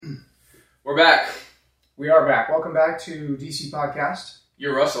We're back. We are back. Welcome back to DC Podcast.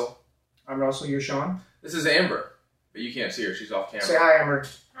 You're Russell. I'm Russell. You're Sean. This is Amber, but you can't see her. She's off camera. Say hi, Amber.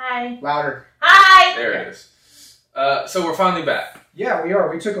 Hi. Louder. Hi. There it is. So we're finally back. Yeah, we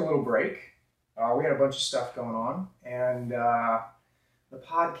are. We took a little break. We had a bunch of stuff going on, and the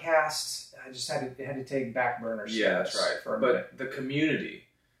podcast just had to take back burners. Yeah, that's right. For a minute. But the community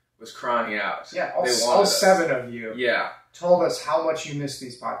was crying out. Yeah, They all wanted us. 7 of you told us how much you missed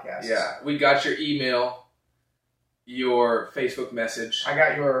these podcasts. Yeah. We got your email, your Facebook message. I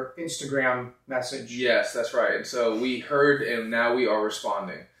got your Instagram message. Yes, that's right. And so we heard, and now we are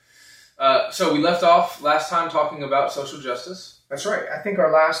responding. So we left off last time talking about social justice. That's right. I think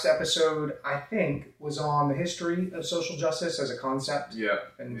our last episode, was on the history of social justice as a concept. Yeah.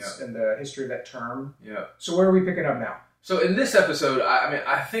 And the history of that term. Yeah. So where are we picking up now? So in this episode,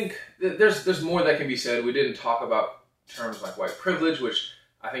 I think there's more that can be said. We didn't talk about terms like white privilege, which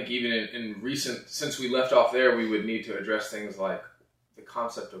I think even in recent, since we left off there, we would need to address things like the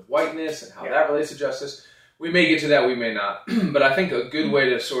concept of whiteness and how that relates to justice. We may get to that, we may not. But I think a good way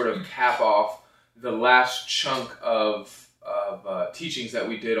to sort of cap off the last chunk of teachings that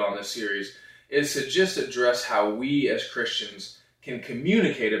we did on this series is to just address how we as Christians can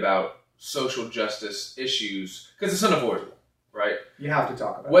communicate about social justice issues, because it's unavoidable, right? You have to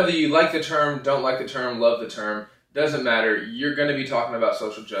talk about it. Whether you like the term, don't like the term, love the term, doesn't matter. You're going to be talking about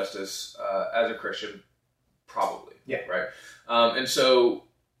social justice as a Christian, probably. Yeah. Right? And so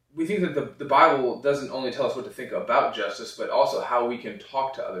we think that the Bible doesn't only tell us what to think about justice, but also how we can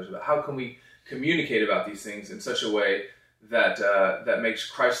talk to others about how can we communicate about these things in such a way that that makes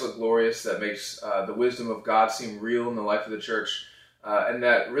Christ look glorious, that makes the wisdom of God seem real in the life of the church, and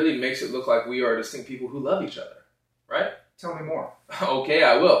that really makes it look like we are distinct people who love each other. Right? Tell me more. Okay,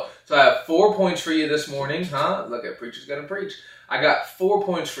 I will. So I have 4 points for you this morning, huh? Look at Preacher's Gonna Preach. I got 4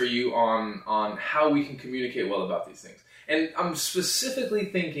 points for you on how we can communicate well about these things. And I'm specifically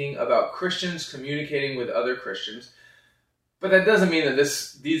thinking about Christians communicating with other Christians, but that doesn't mean that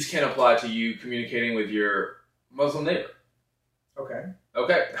these can't apply to you communicating with your Muslim neighbor. Okay.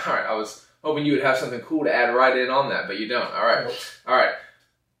 Okay, all right. I was hoping you would have something cool to add right in on that, but you don't. All right. Nope. All right.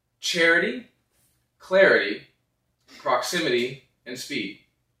 Charity, clarity, proximity, and speed.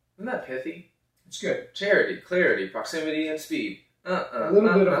 Isn't that pithy? It's good. Charity, clarity, proximity, and speed. A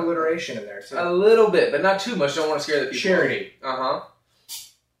little bit of alliteration in there, too. A little bit, but not too much. Don't want to scare the people. Charity. Uh-huh.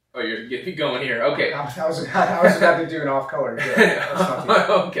 Oh, you're getting going here. Okay. I was about to do an off-color joke. That's not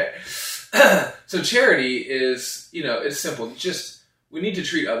the- Okay. So charity is, it's simple. Just, we need to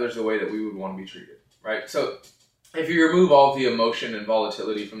treat others the way that we would want to be treated, right? So if you remove all the emotion and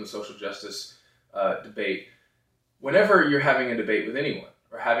volatility from the social justice debate, whenever you're having a debate with anyone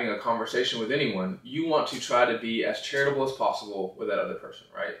or having a conversation with anyone, you want to try to be as charitable as possible with that other person,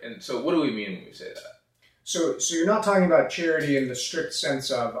 right? And so what do we mean when we say that? So you're not talking about charity in the strict sense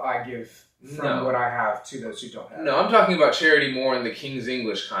of I give from what I have to those who don't have. No, I'm talking about charity more in the King's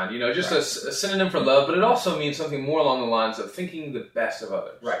English kind, just a synonym for love, but it also means something more along the lines of thinking the best of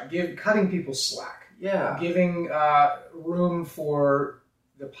others. Right, cutting people slack. Yeah. Giving room for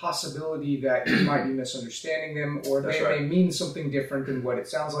the possibility that you might be misunderstanding them, or they may mean something different than what it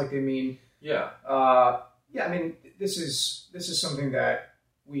sounds like they mean. Yeah. This is something that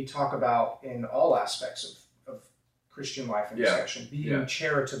we talk about in all aspects of Christian life and discussion. Being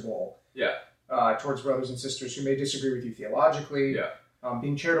charitable towards brothers and sisters who may disagree with you theologically. Yeah.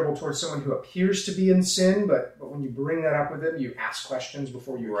 Being charitable towards someone who appears to be in sin, but when you bring that up with them, you ask questions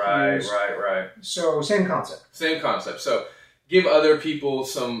before you accuse. Right. So, same concept. So, give other people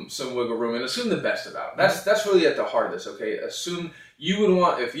some wiggle room and assume the best about them. That's really at the heart of this, okay? Assume you would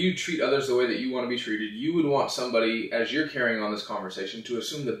want, if you treat others the way that you want to be treated, you would want somebody, as you're carrying on this conversation, to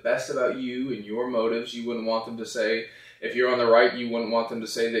assume the best about you and your motives. You wouldn't want them to say, if you're on the right, you wouldn't want them to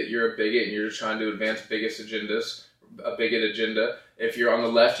say that you're a bigot and you're just trying to advance a bigot agenda. If you're on the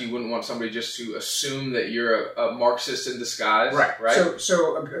left, you wouldn't want somebody just to assume that you're a Marxist in disguise. Right?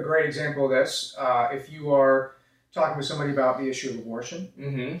 So a great example of this, if you are talking with somebody about the issue of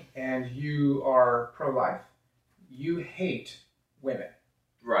abortion, and you are pro-life, you hate women.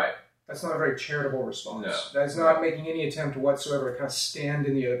 Right. That's not a very charitable response. No. That's not making any attempt whatsoever to kind of stand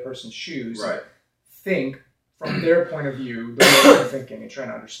in the other person's shoes and think from their point of view the way they're thinking and trying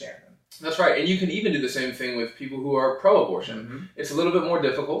to understand them. That's right. And you can even do the same thing with people who are pro-abortion. It's a little bit more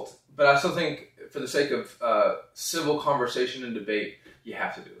difficult, but I still think for the sake of civil conversation and debate, you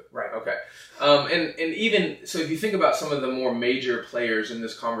have to do it. Right. Okay. And even, so if you think about some of the more major players in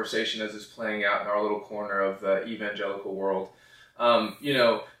this conversation as it's playing out in our little corner of the evangelical world,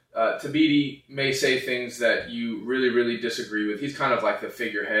 Thabiti may say things that you really, really disagree with. He's kind of like the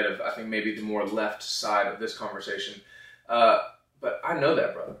figurehead of, I think, maybe the more left side of this conversation. But I know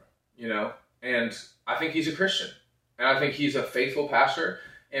that brother, and I think he's a Christian, and I think he's a faithful pastor.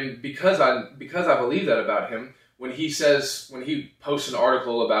 And because I believe that about him, when he posts an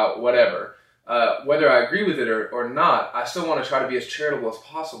article about whatever, whether I agree with it or not, I still want to try to be as charitable as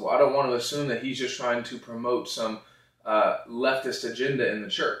possible. I don't want to assume that he's just trying to promote some leftist agenda in the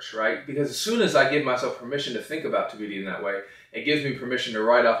church, right? Because as soon as I give myself permission to think about Thabiti in that way, it gives me permission to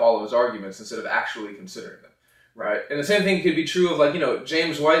write off all of his arguments instead of actually considering them, right? And the same thing could be true of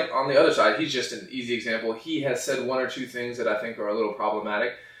James White on the other side. He's just an easy example. He has said one or two things that I think are a little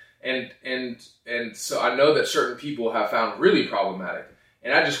problematic, and so I know that certain people have found really problematic,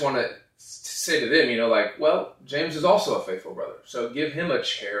 and I just want to say to them, well, James is also a faithful brother, so give him a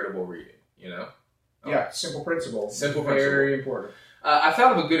charitable reading, Yeah, simple principle. Simple principle. Very important. I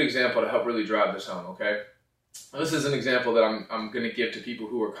thought of a good example to help really drive this home, okay? This is an example that I'm going to give to people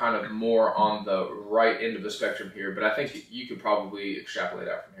who are kind of more on the right end of the spectrum here, but I think you could probably extrapolate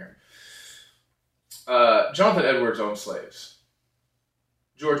out from here. Jonathan Edwards owned slaves.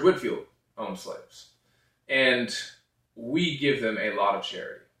 George Whitefield owned slaves. And we give them a lot of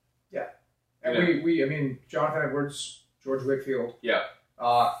charity. Yeah. And Jonathan Edwards, George Whitefield. Yeah.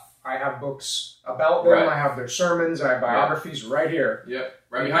 I have books about them. Right. I have their sermons. I have biographies right here. Yep,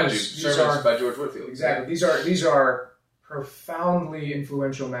 right behind you. Sermons by George Whitefield. Exactly. Yeah. These are profoundly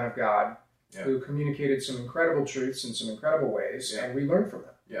influential men of God who communicated some incredible truths in some incredible ways, and we learn from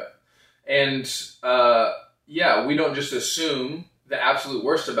them. Yeah. And we don't just assume the absolute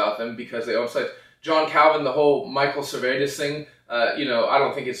worst about them because they own slaves. John Calvin, the whole Michael Servetus thing, I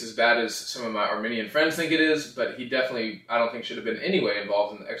don't think it's as bad as some of my Arminian friends think it is, but he definitely, I don't think, should have been anyway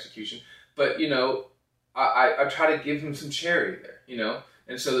involved in the execution. But, I try to give him some charity there,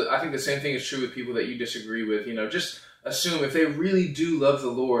 And so I think the same thing is true with people that you disagree with. Just assume if they really do love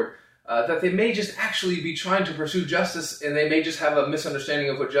the Lord, that they may just actually be trying to pursue justice, and they may just have a misunderstanding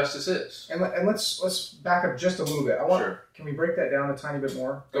of what justice is. And let's back up just a little bit. Sure. Can we break that down a tiny bit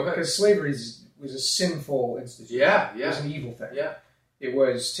more? Go ahead. Because slavery was a sinful institution. Yeah. It was an evil thing. Yeah. It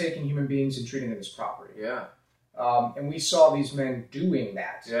was taking human beings and treating them as property. Yeah. And we saw these men doing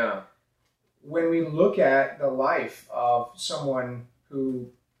that. Yeah. When we look at the life of someone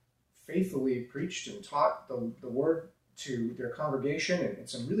who faithfully preached and taught the word to their congregation in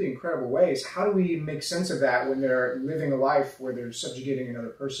some really incredible ways, how do we make sense of that when they're living a life where they're subjugating another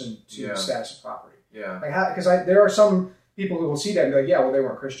person to the status of property? Yeah. Because there are some people who will see that and be like, yeah, well, they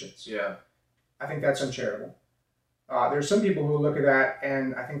weren't Christians. Yeah. I think that's uncharitable. There are some people who look at that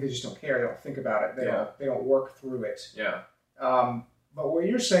and I think they just don't care. They don't think about it. They don't work through it. Yeah. But what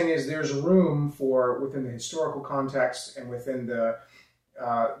you're saying is there's room for, within the historical context and within the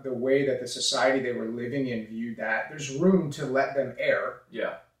way that the society they were living in viewed that, there's room to let them err.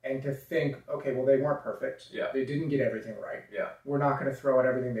 Yeah. And to think, okay, well, they weren't perfect. Yeah. They didn't get everything right. Yeah. We're not going to throw out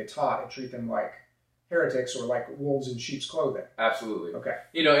everything they taught and treat them like heretics or like wolves in sheep's clothing. Absolutely. Okay.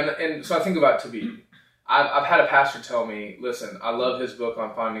 And so I think about Thabiti. I've had a pastor tell me, listen, I love his book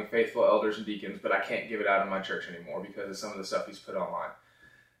on finding faithful elders and deacons, but I can't give it out in my church anymore because of some of the stuff he's put online.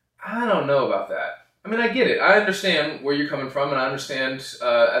 I don't know about that. I mean, I get it. I understand where you're coming from, and I understand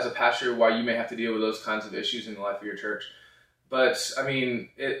as a pastor why you may have to deal with those kinds of issues in the life of your church. But, I mean,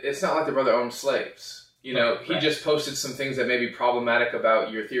 it's not like the brother owned slaves. He just posted some things that may be problematic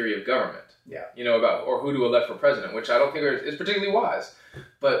about your theory of government. Yeah. About or who to elect for president, which I don't think is particularly wise.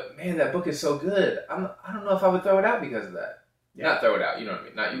 But, man, that book is so good. I don't know if I would throw it out because of that. Yeah. Not throw it out, you know what I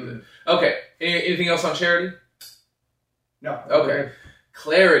mean? Not use it. Okay. Anything else on charity? No. Okay.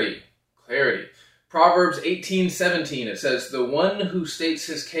 Clarity. Proverbs 18:17, it says, "The one who states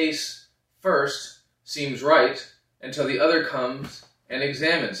his case first seems right until the other comes and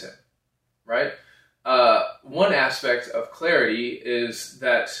examines him." Right? One aspect of clarity is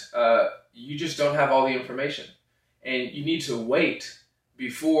that you just don't have all the information. And you need to wait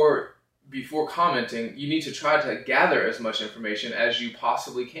before commenting. You need to try to gather as much information as you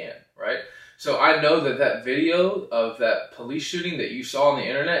possibly can, right? So I know that video of that police shooting that you saw on the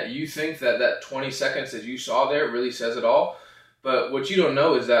internet, you think that 20 seconds that you saw there really says it all. But what you don't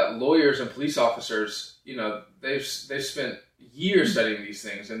know is that lawyers and police officers, they've spent years studying these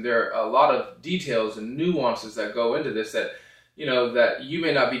things, and there are a lot of details and nuances that go into this that you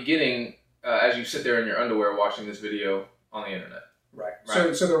may not be getting as you sit there in your underwear watching this video on the internet. Right.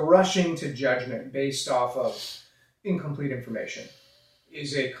 So the rushing to judgment based off of incomplete information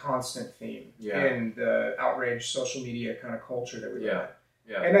is a constant theme in the outraged social media kind of culture that we live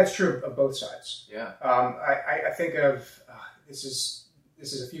in. Yeah. And that's true of both sides. Yeah. I think of this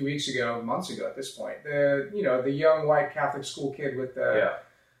this is a few weeks ago, months ago at this point, the young white Catholic school kid with the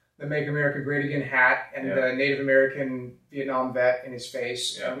Make America Great Again hat and the Native American Vietnam vet in his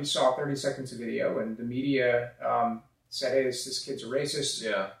face. Yeah. And we saw 30 seconds of video, and the media said, hey, this kid's a racist.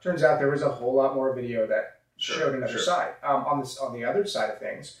 Yeah. Turns out there was a whole lot more video that showed another side. On the other side of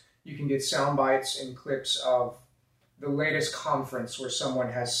things, you can get sound bites and clips of the latest conference where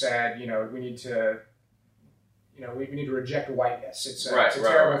someone has said, we need to reject whiteness. It's a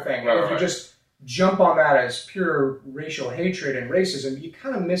terrible thing. If you just jump on that as pure racial hatred and racism, you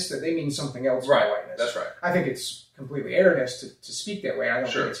kind of miss that they mean something else by whiteness. That's right. I think it's completely erroneous to speak that way. I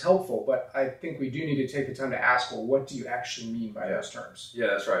don't think it's helpful, but I think we do need to take the time to ask, well, what do you actually mean by those terms? Yeah,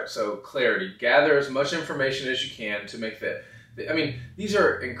 that's right. So clarity. Gather as much information as you can to make that. I mean, these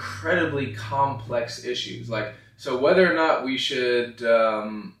are incredibly complex issues. Like, so whether or not we should,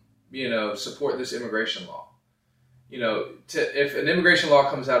 support this immigration law. If an immigration law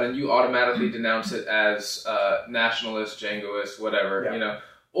comes out and you automatically denounce it as nationalist, jingoist, whatever,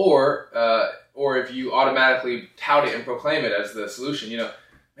 or if you automatically tout it and proclaim it as the solution,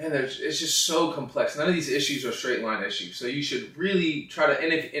 it's just so complex. None of these issues are straight line issues. So you should really try to,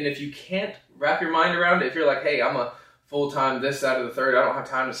 and if you can't wrap your mind around it, if you're like, hey, I'm a full-time this, that, or the third, I don't have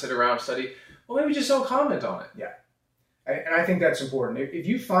time to sit around and study, well, maybe just don't comment on it. Yeah. And I think that's important. If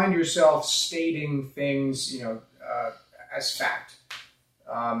you find yourself stating things, as fact,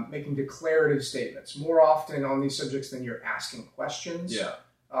 making declarative statements more often on these subjects than you're asking questions. Yeah.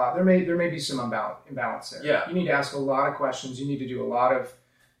 There may be some imbalance there. Yeah. You need to ask a lot of questions. You need to do a lot of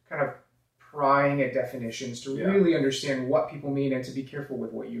kind of prying at definitions to really understand what people mean and to be careful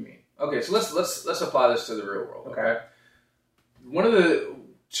with what you mean. Okay, so let's apply this to the real world. Okay. One of the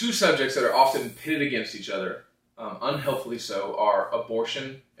two subjects that are often pitted against each other, unhelpfully so, are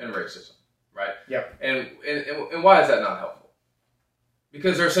abortion and racism. Right? Yep. And why is that not helpful?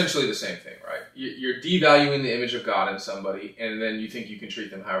 Because they're essentially the same thing, right? You're devaluing the image of God in somebody, and then you think you can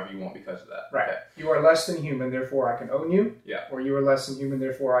treat them however you want because of that. Right. Okay. You are less than human, therefore I can own you. Yeah. Or you are less than human,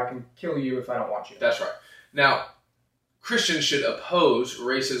 therefore I can kill you if I don't want you. That's right. Now, Christians should oppose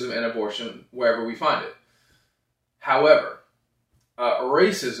racism and abortion wherever we find it. However,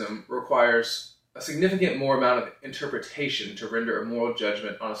 racism requires a significant more amount of interpretation to render a moral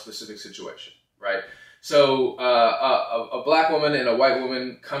judgment on a specific situation, right? So a black woman and a white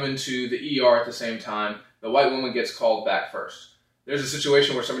woman come into the ER at the same time. The white woman gets called back first. There's a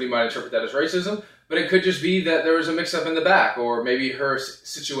situation where somebody might interpret that as racism, but it could just be that there was a mix-up in the back, or maybe her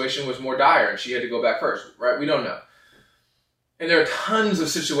situation was more dire and she had to go back first, right? We don't know. And there are tons of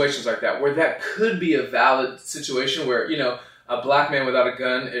situations like that where that could be a valid situation where, a black man without a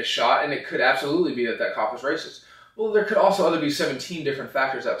gun is shot, and it could absolutely be that cop was racist. Well, there could also be 17 different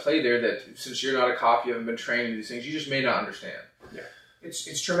factors at play there that, since you're not a cop, you haven't been trained in these things, you just may not understand. Yeah,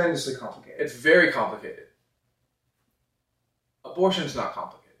 it's tremendously complicated. It's very complicated. Abortion's not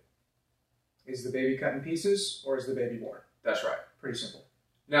complicated. Is the baby cut in pieces, or is the baby born? That's right. Pretty simple.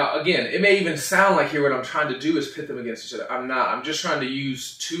 Now, again, it may even sound like here what I'm trying to do is pit them against each other. I'm not. I'm just trying to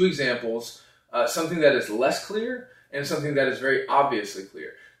use two examples, something that is less clear and something that is very obviously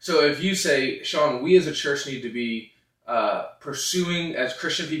clear. So if you say, Sean, we as a church need to be pursuing, as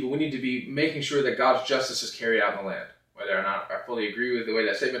Christian people, we need to be making sure that God's justice is carried out in the land. Whether or not I fully agree with the way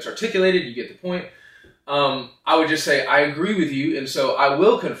that statement's articulated, you get the point. I would just say, I agree with you, and so I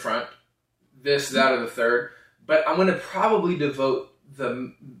will confront this, that, or the third, but I'm going to probably devote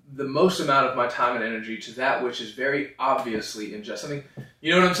the most amount of my time and energy to that which is very obviously unjust. I mean,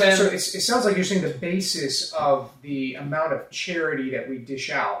 you know what I'm saying? So it sounds like you're saying the basis of the amount of charity that we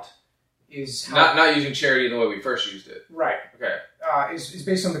dish out is not using charity in the way we first used it. Right. Okay. Is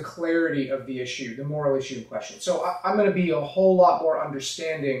based on the clarity of the issue, the moral issue in question. So I'm going to be a whole lot more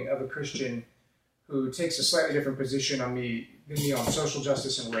understanding of a Christian who takes a slightly different position than me on social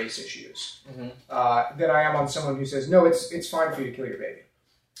justice and race issues, than I am on someone who says, no, it's fine for you to kill your baby.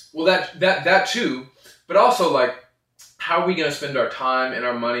 Well, that too, but also, like, how are we going to spend our time and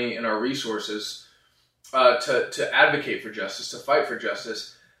our money and our resources to advocate for justice, to fight for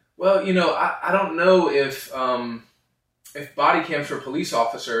justice? Well, I don't know if body cams for police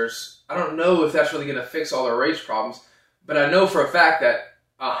officers, I don't know if that's really going to fix all our race problems, but I know for a fact that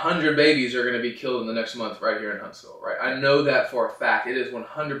 100 babies are going to be killed in the next month right here in Huntsville, right? I know that for a fact. It is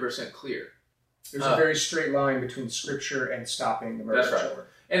 100% clear. There's a very straight line between Scripture and stopping the murder of children.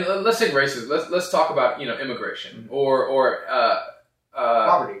 And let's take racism. Let's talk about immigration or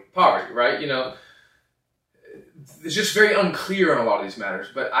poverty, right? It's just very unclear on a lot of these matters.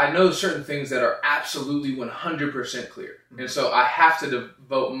 But I know certain things that are absolutely 100% clear, and so I have to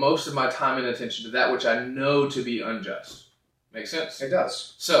devote most of my time and attention to that which I know to be unjust. Make sense? It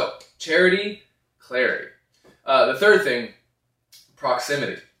does. So, charity, clarity. The third thing,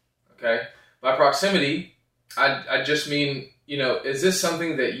 proximity. Okay? By proximity, I just mean, is this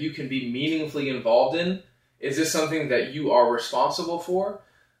something that you can be meaningfully involved in? Is this something that you are responsible for?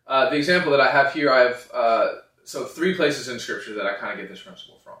 The example that I have here, I have 3 places in Scripture that I kind of get this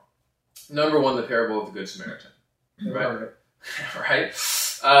principle from. Number 1, the parable of the Good Samaritan. Right? Right?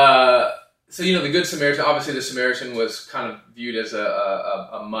 So, the Good Samaritan, obviously the Samaritan was kind of viewed as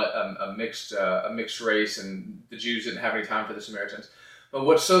a mixed race, and the Jews didn't have any time for the Samaritans. But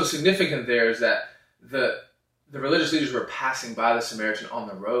what's so significant there is that the religious leaders were passing by the Samaritan on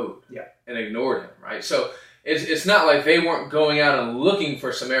the road and ignored him, right? So it's not like they weren't going out and looking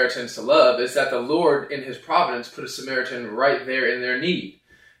for Samaritans to love. It's that the Lord, in his providence, put a Samaritan right there in their need.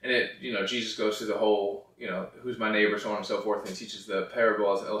 And Jesus goes through the whole, who's my neighbor, so on and so forth, and he teaches the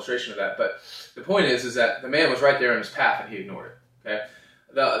parable as an illustration of that. But the point is that the man was right there in his path, and he ignored it. Okay.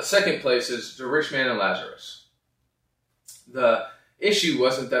 The second place is the rich man and Lazarus. The issue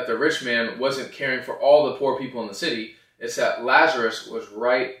wasn't that the rich man wasn't caring for all the poor people in the city. It's that Lazarus was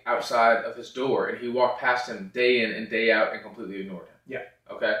right outside of his door, and he walked past him day in and day out and completely ignored him. Yeah.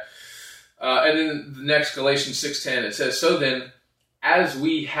 Okay. And then the next, Galatians 6:10, it says, "So then, as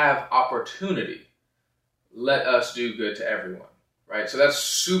we have opportunity, let us do good to everyone." Right? So that's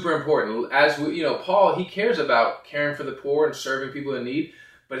super important. As we, Paul, he cares about caring for the poor and serving people in need,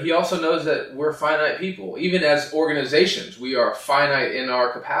 but he also knows that we're finite people. Even as organizations, we are finite in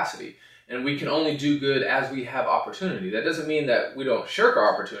our capacity, and we can only do good as we have opportunity. That doesn't mean that we don't shirk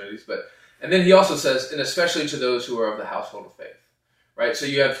our opportunities, and then he also says, and especially to those who are of the household of faith. Right? So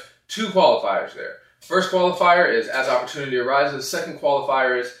you have 2 qualifiers there. First qualifier is as opportunity arises. Second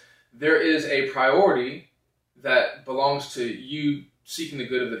qualifier is there is a priority that belongs to you seeking the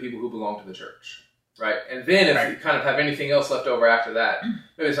good of the people who belong to the church. Right? And then if you kind of have anything else left over after that,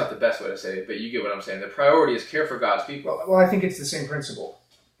 maybe it's not the best way to say it, but you get what I'm saying. The priority is care for God's people. Well, I think it's the same principle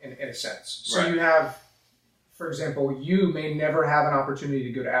in a sense. So you have, for example, you may never have an opportunity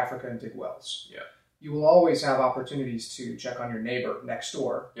to go to Africa and dig wells. Yeah. You will always have opportunities to check on your neighbor next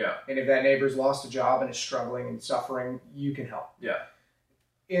door. Yeah. And if that neighbor's lost a job and is struggling and suffering, you can help. Yeah.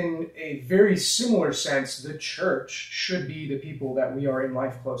 In a very similar sense, the church should be the people that we are in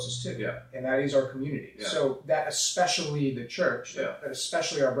life closest to. Yeah. And that is our community. Yeah. So that especially the church, that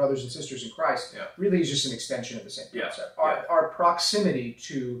especially our brothers and sisters in Christ, really is just an extension of the same concept. Our proximity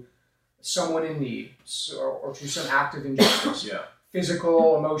to someone in need or to some act of injustice,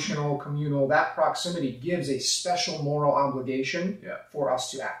 physical, emotional, communal, that proximity gives a special moral obligation for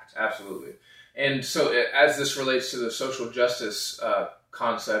us to act. Absolutely. And so as this relates to the social justice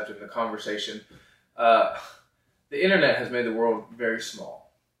concept and the conversation, the internet has made the world very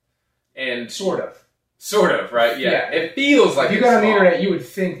small. And Sort of, right? Yeah. It feels like if you got on the internet, you would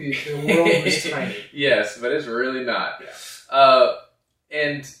think the world was tiny. Yes, but it's really not. Yeah.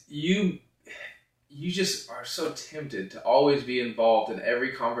 And you just are so tempted to always be involved in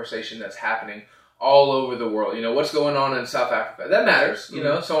every conversation that's happening all over the world. What's going on in South Africa? That matters,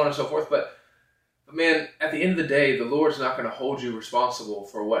 so on and so forth. But man, at the end of the day, the Lord's not going to hold you responsible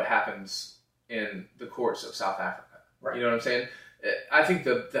for what happens in the courts of South Africa. Right. You know what I'm saying? I think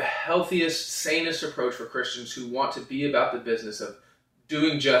the healthiest, sanest approach for Christians who want to be about the business of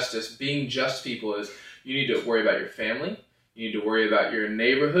doing justice, being just people, is you need to worry about your family. You need to worry about your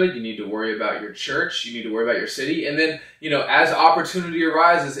neighborhood. You need to worry about your church. You need to worry about your city. And then, as opportunity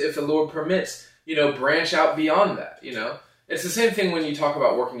arises, if the Lord permits, branch out beyond that, It's the same thing when you talk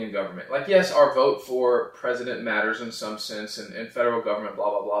about working in government. Like, yes, our vote for president matters in some sense, and federal government, blah,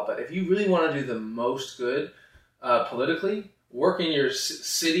 blah, blah. But if you really want to do the most good politically, work in your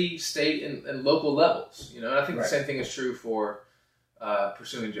city, state, and local levels. And I think the same thing is true for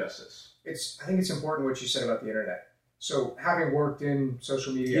pursuing justice. I think it's important what you said about the internet. So, having worked in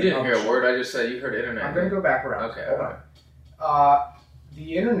social media... You didn't hear a word I just said. You heard internet. I'm going to go back around. Okay. Hold on.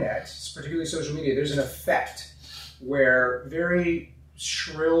 The internet, particularly social media, there's an effect where very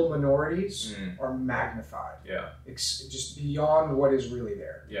shrill minorities are magnified. Yeah. It's just beyond what is really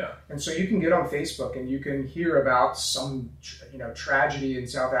there. Yeah. And so you can get on Facebook and you can hear about some, tragedy in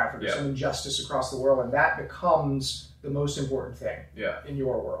South Africa, some injustice across the world, and that becomes the most important thing in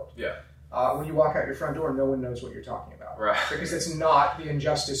your world. Yeah. When you walk out your front door, no one knows what you're talking about. Right. Because it's not the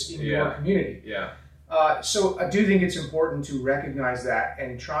injustice in your community. Yeah. So I do think it's important to recognize that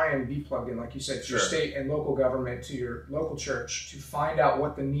and try and be plugged in, like you said, to your state and local government, to your local church, to find out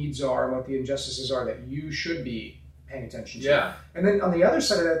what the needs are and what the injustices are that you should be paying attention to. Yeah. And then on the other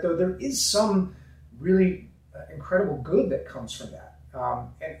side of that, though, there is some really incredible good that comes from that.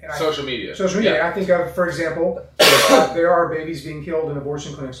 Social media. Yeah. I think of, for example, there are babies being killed in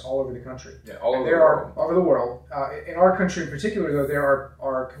abortion clinics all over the country. Yeah, all over the world. In our country in particular, though, there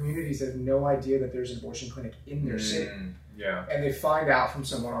are communities that have no idea that there's an abortion clinic in their city. Yeah. And they find out from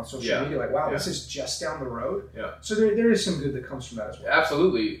someone on social media, like, wow, this is just down the road. Yeah. So there is some good that comes from that as well.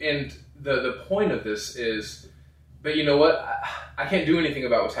 Absolutely. And the point of this is, but you know what? I can't do anything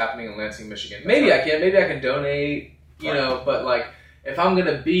about what's happening in Lansing, Michigan. Maybe I can. Maybe I can donate, you know, but like, if I'm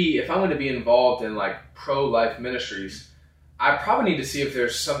gonna be involved in like pro-life ministries, I probably need to see if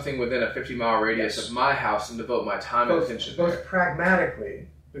there's something within a 50-mile radius of my house and devote my time and attention both there. Pragmatically,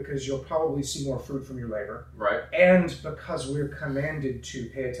 because you'll probably see more fruit from your labor, right? And because we're commanded to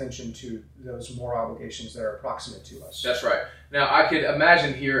pay attention to those moral obligations that are proximate to us. That's right. Now, I could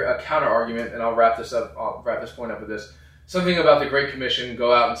imagine here a counter argument, and I'll wrap this point up with this. Something about the Great Commission: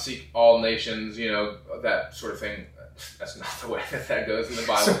 go out and seek all nations. You know, that sort of thing. That's not the way that goes in the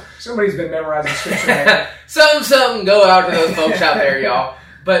Bible. Somebody's been memorizing scripture. Something. Go out to those folks out there, y'all.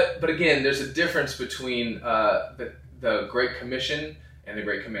 But again, there's a difference between the Great Commission and the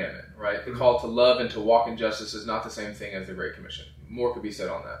Great Commandment, right? The call to love and to walk in justice is not the same thing as the Great Commission. More could be said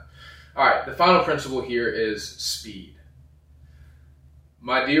on that. All right, the final principle here is speed.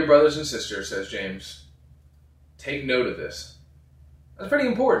 My dear brothers and sisters, says James, take note of this. That's pretty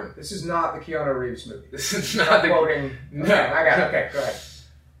important. This is not the Keanu Reeves movie. This is not the quoting. No, okay, I got it. Okay, go ahead.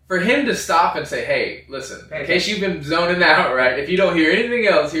 For him to stop and say, "Hey, listen," in case you've been zoning out, right? If you don't hear anything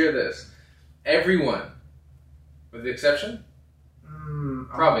else, hear this. Everyone, with the exception,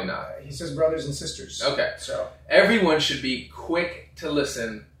 probably not. He says brothers and sisters. Okay, so everyone should be quick to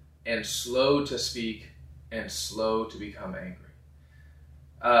listen and slow to speak and slow to become angry.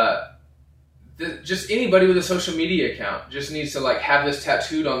 Just anybody with a social media account just needs to like have this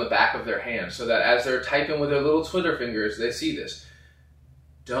tattooed on the back of their hand so that as they're typing with their little Twitter fingers, they see this.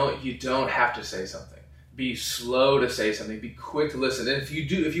 You don't have to say something. Be slow to say something. Be quick to listen. And if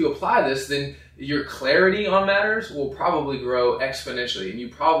you apply this, then your clarity on matters will probably grow exponentially, and you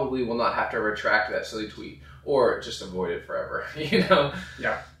probably will not have to retract that silly tweet or just avoid it forever. You know?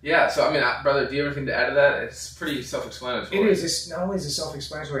 Yeah. So I mean, brother, do you have anything to add to that? It's pretty self-explanatory. It is. It's not only is it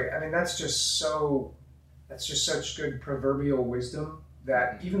self-explanatory. I mean, that's just such good proverbial wisdom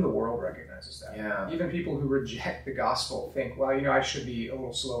that even the world recognizes that. Yeah. Even people who reject the gospel think, well, you know, I should be a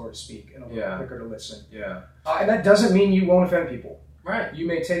little slower to speak and a little quicker to listen. Yeah. And that doesn't mean you won't offend people. Right. You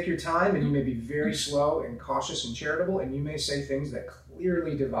may take your time and you may be very slow and cautious and charitable, and you may say things that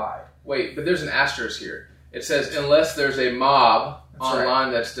clearly divide. Wait, but there's an asterisk here. It says, unless there's a mob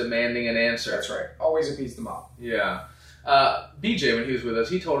online that's demanding an answer. That's right. Always appease the mob. Yeah. BJ, when he was with us,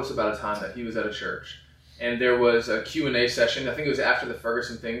 he told us about a time that he was at a church, and there was a Q&A session. I think it was after the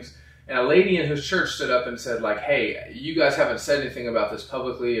Ferguson things. And a lady in his church stood up and said, like, hey, you guys haven't said anything about this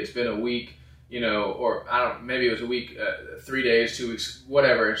publicly. It's been a week, you know, or I don't know, maybe it was a week, 3 days, 2 weeks,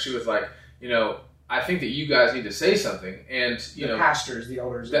 whatever. And she was like, you know, I think that you guys need to say something. And, you know, pastors, the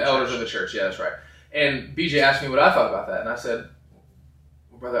elders of the church. Yeah, that's right. And BJ asked me what I thought about that. And I said,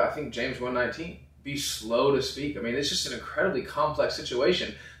 well, brother, I think James 1:19, be slow to speak. I mean, it's just an incredibly complex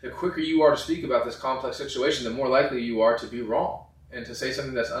situation. The quicker you are to speak about this complex situation, the more likely you are to be wrong and to say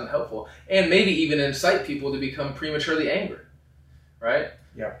something that's unhelpful and maybe even incite people to become prematurely angry, right?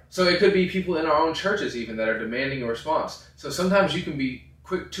 Yeah. So it could be people in our own churches even that are demanding a response. So sometimes you can be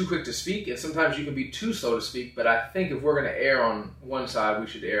too quick to speak, and sometimes you can be too slow to speak, but I think if we're going to err on one side, we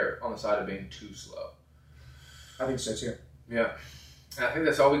should err on the side of being too slow. I think so too. Yeah. And I think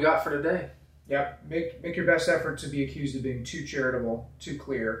that's all we got for today. Yeah. Make your best effort to be accused of being too charitable, too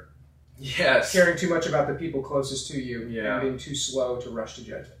clear. Yes. Caring too much about the people closest to you, yeah, and being too slow to rush to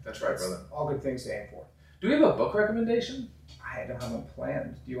judgment. That's right, brother. All good things to aim for. Do we have a book recommendation? I don't have one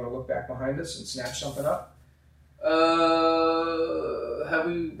planned. Do you want to look back behind us and snatch something up? Have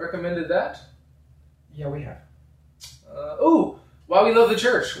we recommended that? Yeah, we have. Why We Love the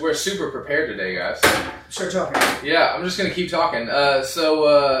Church. We're super prepared today, guys. Start talking. Yeah, I'm just going to keep talking.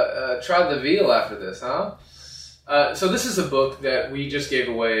 Try the veal after this, huh? So this is a book that we just gave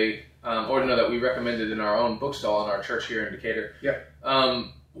away, that we recommended in our own bookstall in our church here in Decatur. Yep.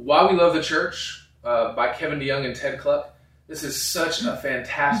 Why We Love the Church by Kevin DeYoung and Ted Kluck. This is such a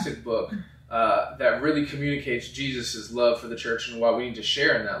fantastic book that really communicates Jesus' love for the church and why we need to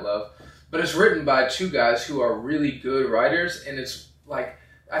share in that love. But it's written by two guys who are really good writers, and it's like,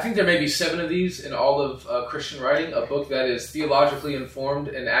 I think there may be 7 of these in all of Christian writing, a book that is theologically informed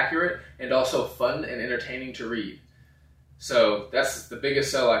and accurate and also fun and entertaining to read. So that's the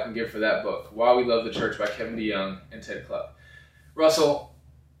biggest sell I can give for that book, Why We Love the Church by Kevin DeYoung and Ted Kluck. Russell,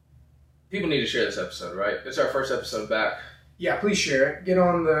 people need to share this episode, right? It's our first episode back. Yeah, please share it. Get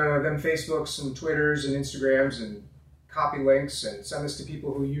on them Facebooks and Twitters and Instagrams and copy links and send this to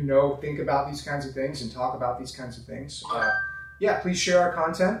people who you know think about these kinds of things and talk about these kinds of things. Please share our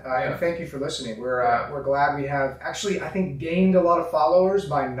content and thank you for listening. We're glad we have actually, I think, gained a lot of followers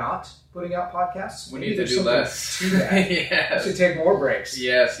by not putting out podcasts. We need to do less. To that. Yes. We should take more breaks.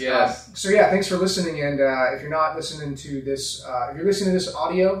 Yes. Thanks for listening. And if you're not listening to this, if you're listening to this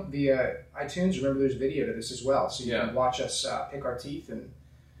audio via iTunes, remember there's video to this as well, so you can watch us pick our teeth and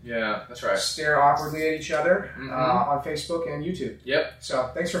that's right. Stare awkwardly at each other on Facebook and YouTube. Yep.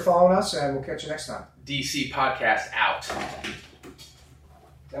 So thanks for following us, and we'll catch you next time. DC Podcast out.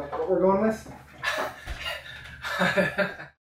 Is that what we're going with?